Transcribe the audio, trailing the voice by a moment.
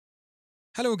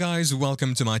Hello guys,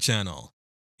 welcome to my channel.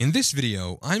 In this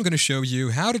video, I'm going to show you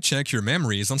how to check your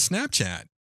memories on Snapchat.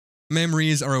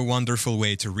 Memories are a wonderful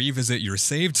way to revisit your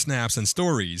saved snaps and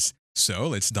stories, so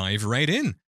let's dive right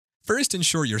in. First,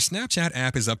 ensure your Snapchat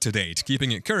app is up to date.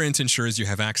 Keeping it current ensures you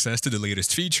have access to the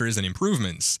latest features and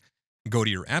improvements. Go to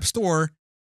your App Store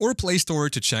or Play Store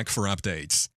to check for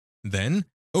updates. Then,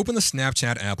 open the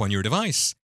Snapchat app on your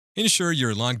device. Ensure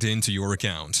you're logged into your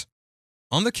account.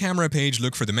 On the camera page,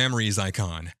 look for the Memories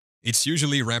icon. It's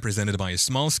usually represented by a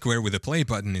small square with a play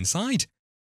button inside.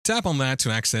 Tap on that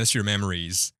to access your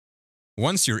memories.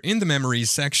 Once you're in the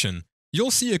Memories section,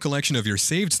 you'll see a collection of your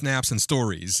saved snaps and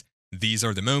stories. These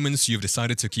are the moments you've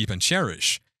decided to keep and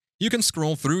cherish. You can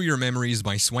scroll through your memories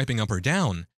by swiping up or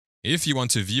down. If you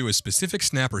want to view a specific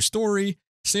snap or story,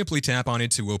 simply tap on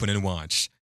it to open and watch.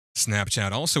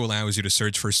 Snapchat also allows you to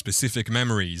search for specific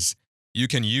memories. You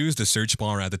can use the search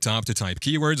bar at the top to type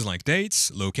keywords like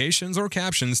dates, locations, or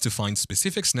captions to find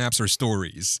specific snaps or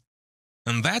stories.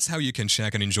 And that's how you can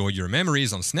check and enjoy your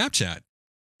memories on Snapchat.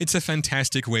 It's a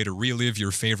fantastic way to relive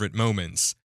your favorite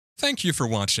moments. Thank you for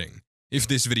watching. If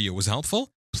this video was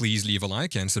helpful, please leave a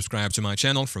like and subscribe to my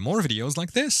channel for more videos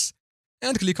like this.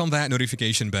 And click on that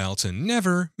notification bell to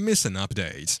never miss an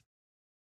update.